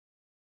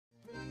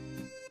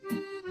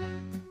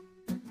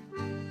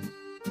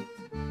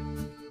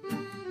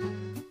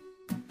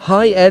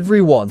Hi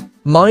everyone,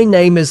 my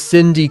name is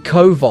Cindy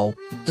Koval,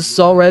 the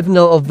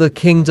Tsarevna of the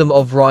Kingdom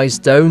of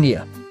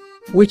Rysdonia,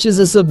 which is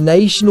a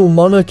subnational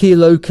monarchy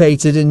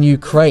located in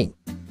Ukraine.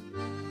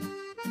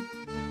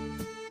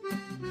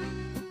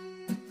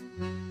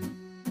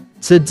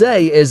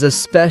 Today is a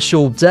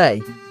special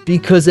day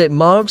because it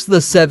marks the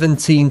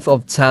 17th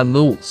of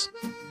Tamuz.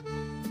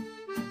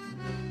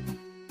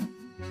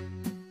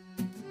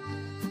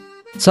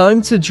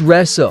 Time to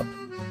dress up.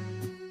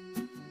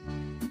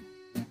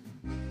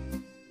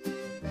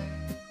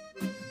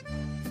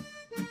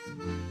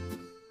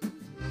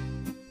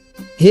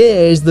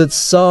 Here is the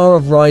Tsar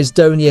of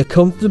Rysdonia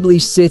comfortably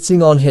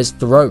sitting on his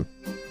throne.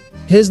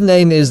 His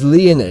name is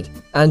Leonid,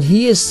 and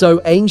he is so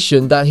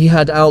ancient that he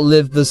had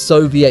outlived the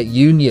Soviet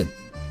Union,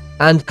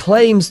 and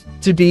claims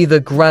to be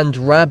the Grand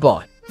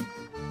Rabbi.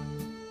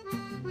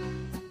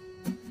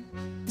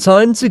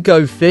 Time to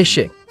go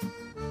fishing.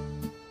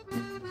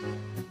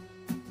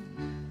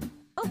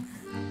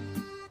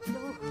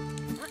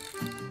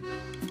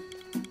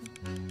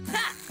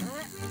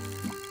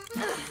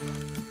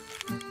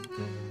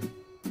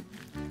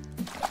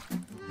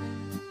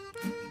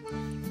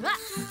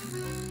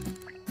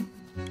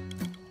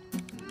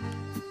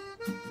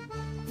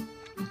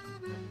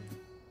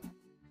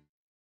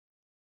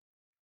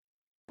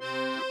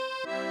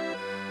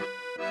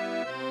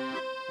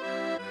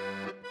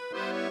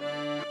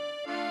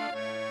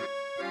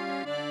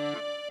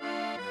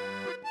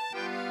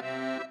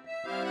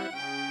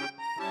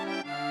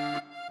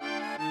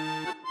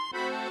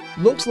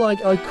 Looks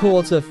like I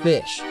caught a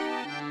fish.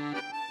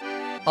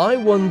 I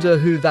wonder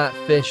who that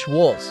fish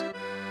was.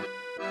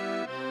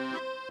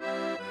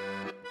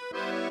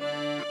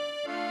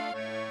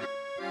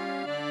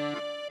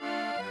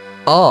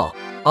 Ah,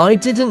 I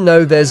didn't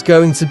know there's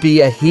going to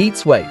be a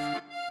heat wave.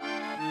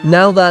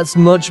 Now that's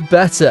much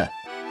better.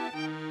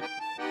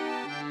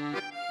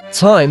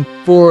 Time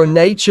for a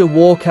nature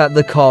walk at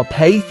the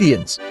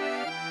Carpathians.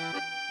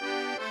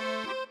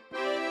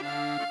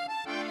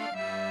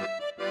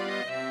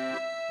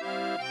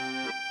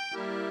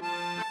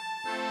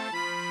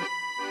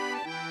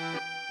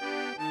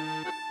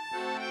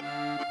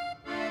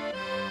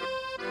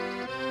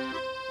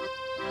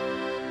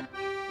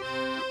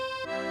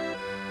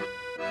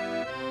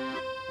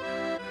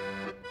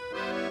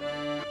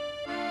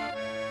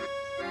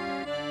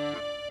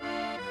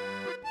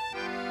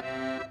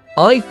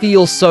 I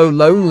feel so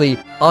lonely,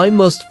 I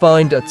must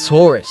find a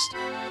tourist.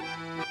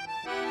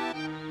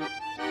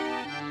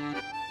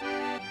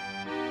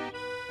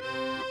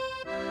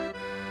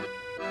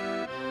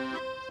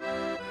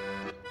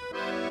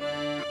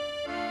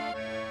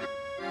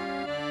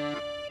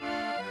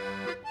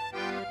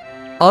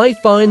 I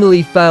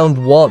finally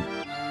found one.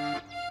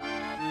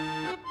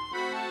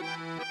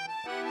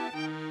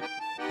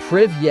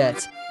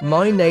 Privyet,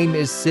 my name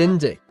is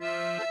Cindy.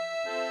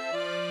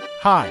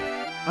 Hi,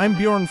 I'm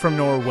Bjorn from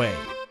Norway.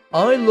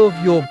 I love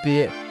your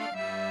beer.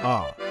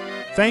 Ah,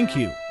 thank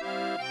you.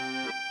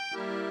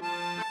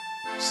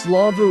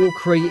 Slava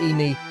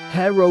Ukraini,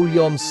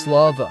 Heroyom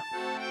Slava.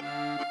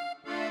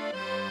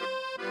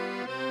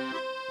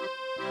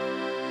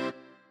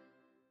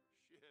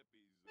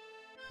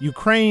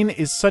 Ukraine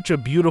is such a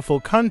beautiful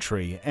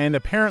country, and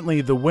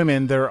apparently the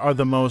women there are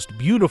the most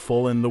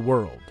beautiful in the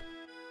world.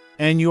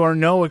 And you are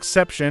no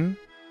exception.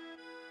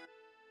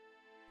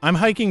 I'm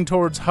hiking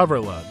towards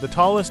Hoverla, the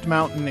tallest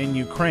mountain in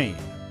Ukraine,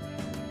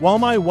 while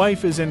my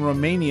wife is in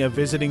Romania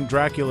visiting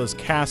Dracula's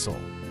castle,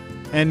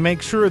 and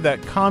make sure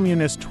that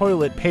communist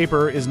toilet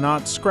paper is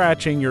not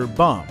scratching your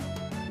bum.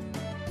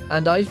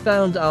 And I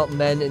found out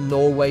men in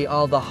Norway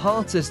are the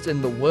hottest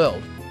in the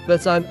world,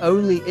 but I'm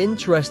only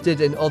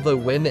interested in other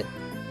women.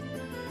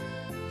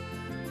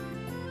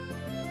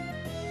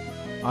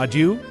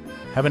 Adieu,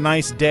 have a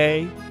nice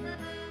day.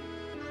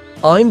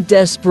 I'm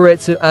desperate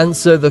to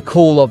answer the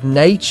call of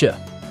nature.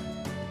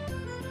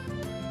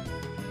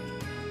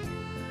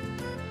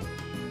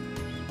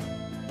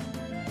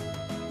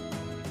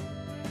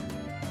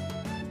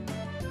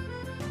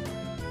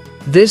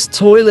 This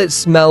toilet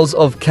smells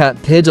of cat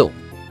piddle.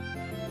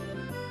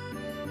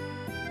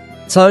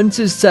 Time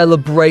to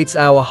celebrate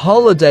our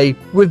holiday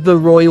with the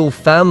royal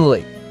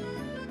family.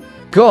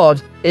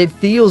 God, it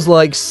feels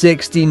like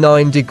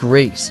 69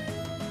 degrees.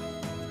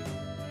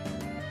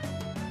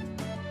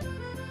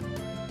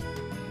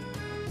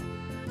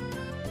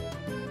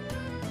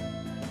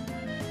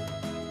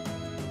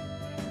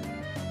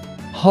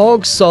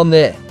 Hog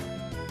Summit.